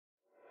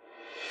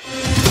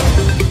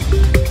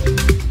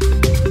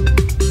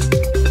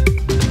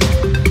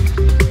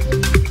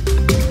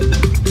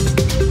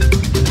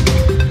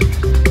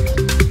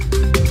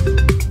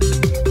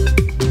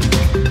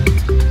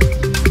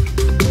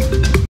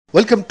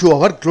Welcome to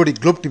our Glory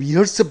Globe TV.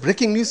 Here's the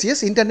breaking news.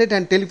 Yes, internet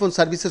and telephone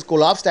services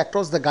collapsed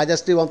across the Gaza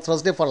Strip on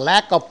Thursday for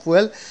lack of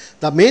fuel.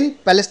 The main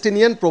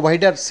Palestinian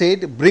provider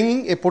said,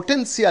 bringing a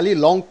potentially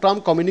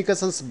long-term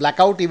communications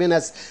blackout even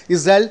as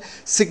Israel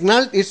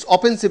signaled its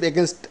offensive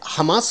against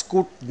Hamas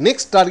could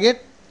next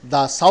target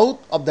the south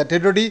of the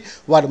territory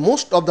where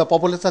most of the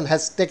population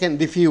has taken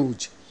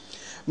refuge.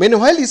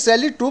 Meanwhile,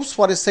 Israeli troops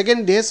for a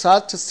second day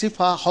searched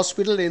Shifa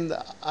hospital in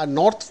the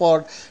north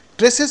for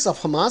traces of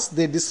Hamas.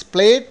 They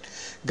displayed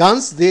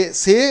guns they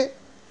say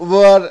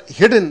were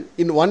hidden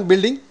in one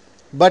building,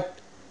 but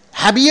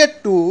have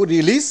yet to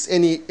release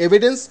any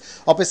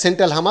evidence of a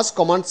central Hamas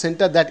command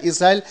center that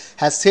Israel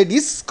has said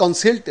is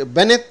concealed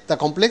beneath the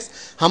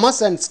complex.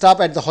 Hamas and staff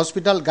at the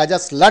hospital,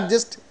 Gaza's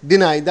largest,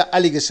 deny the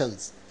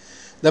allegations.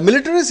 The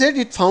military said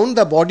it found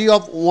the body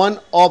of one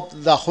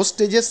of the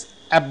hostages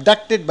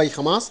abducted by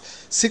Hamas,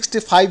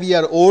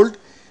 65-year-old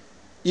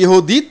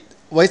Yehudit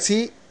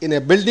Waisi, in a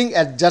building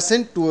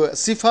adjacent to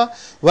Shifa,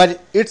 where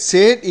it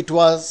said it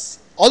was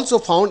also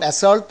found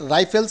assault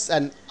rifles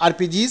and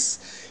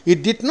RPGs.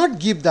 It did not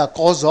give the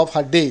cause of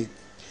her death.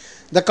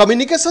 The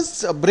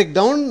communications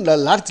breakdown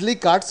largely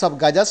cuts off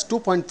Gaza's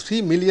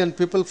 2.3 million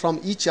people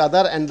from each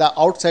other and the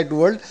outside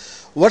world,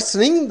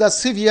 worsening the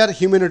severe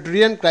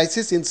humanitarian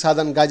crisis in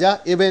southern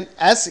Gaza even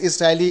as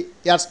Israeli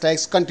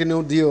airstrikes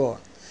continue there.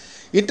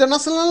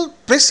 International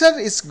pressure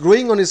is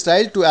growing on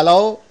Israel to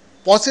allow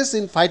pauses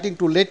in fighting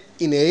to let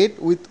in aid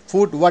with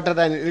food, water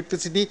and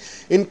electricity.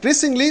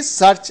 Increasingly,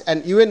 search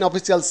and UN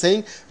officials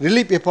saying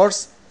relief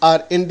efforts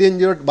are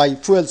endangered by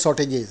fuel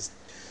shortages.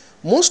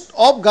 Most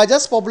of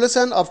Gaza's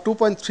population of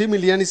 2.3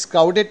 million is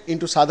crowded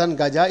into southern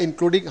Gaza,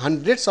 including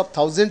hundreds of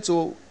thousands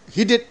who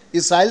heeded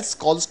Israel's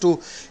calls to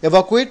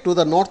evacuate to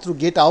the north to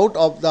get out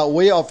of the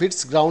way of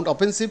its ground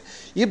offensive.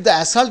 If the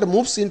assault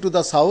moves into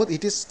the south,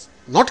 it is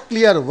not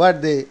clear where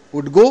they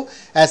would go,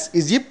 as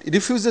Egypt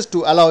refuses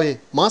to allow a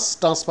mass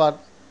transfer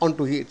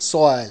onto its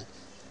soil.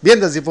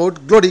 Behind the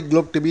report, Glory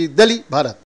Globe TV, Delhi, Bharat.